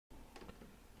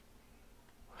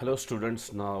Hello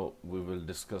students, now we will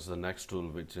discuss the next tool,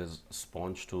 which is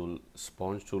sponge tool.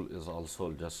 Sponge tool is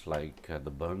also just like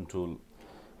the burn tool,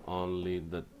 only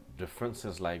the difference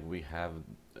is like we have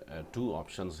two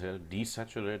options here: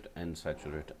 desaturate and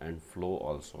saturate, and flow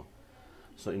also.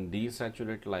 So in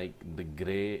desaturate, like the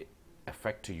gray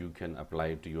effect you can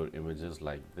apply to your images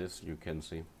like this. You can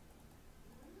see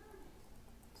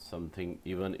something.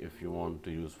 Even if you want to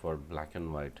use for black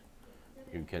and white,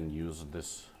 you can use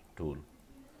this tool.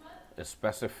 A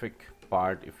specific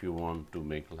part if you want to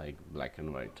make like black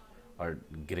and white or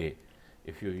gray.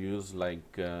 If you use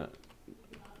like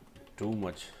too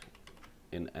much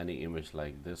in any image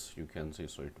like this, you can see,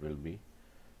 so it will be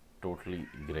totally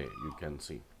gray, you can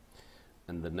see.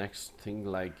 And the next thing,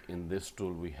 like in this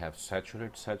tool we have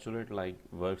saturate like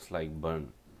works like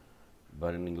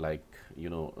burning, like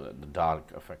the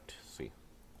dark effect, see.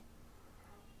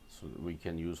 So we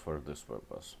can use for this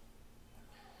purpose.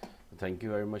 Thank you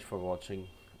very much for watching,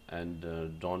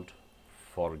 and don't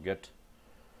forget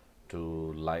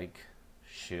to like,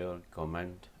 share,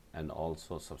 comment, and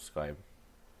also subscribe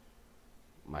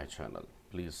my channel.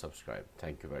 Please subscribe.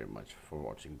 Thank you very much for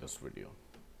watching this video.